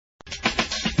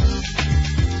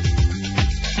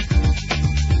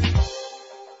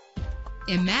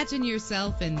Imagine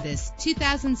yourself in this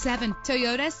 2007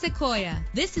 Toyota Sequoia.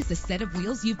 This is the set of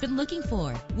wheels you've been looking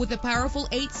for, with a powerful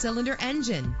 8-cylinder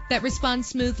engine that responds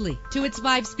smoothly to its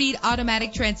 5-speed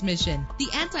automatic transmission. The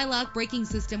anti-lock braking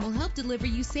system will help deliver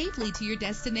you safely to your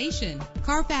destination.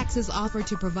 Carfax is offered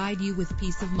to provide you with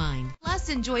peace of mind. Plus,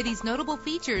 enjoy these notable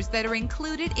features that are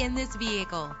included in this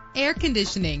vehicle: air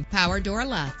conditioning, power door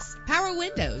locks, power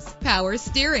windows, power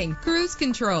steering, cruise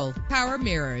control, power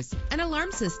mirrors, an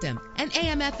alarm system, an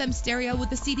AM/FM stereo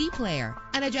with a CD player,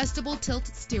 an adjustable tilt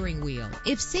steering wheel.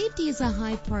 If safety is a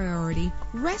high priority,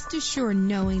 rest assured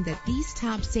knowing that these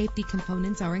top safety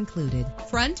components are included: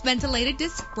 front ventilated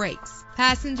disc brakes,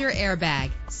 passenger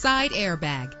airbag, side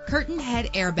airbag, curtain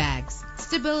head airbags,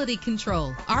 stability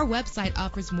control. Our website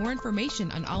offers more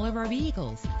information on all of our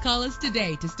vehicles. Call us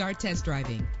today to start test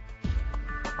driving.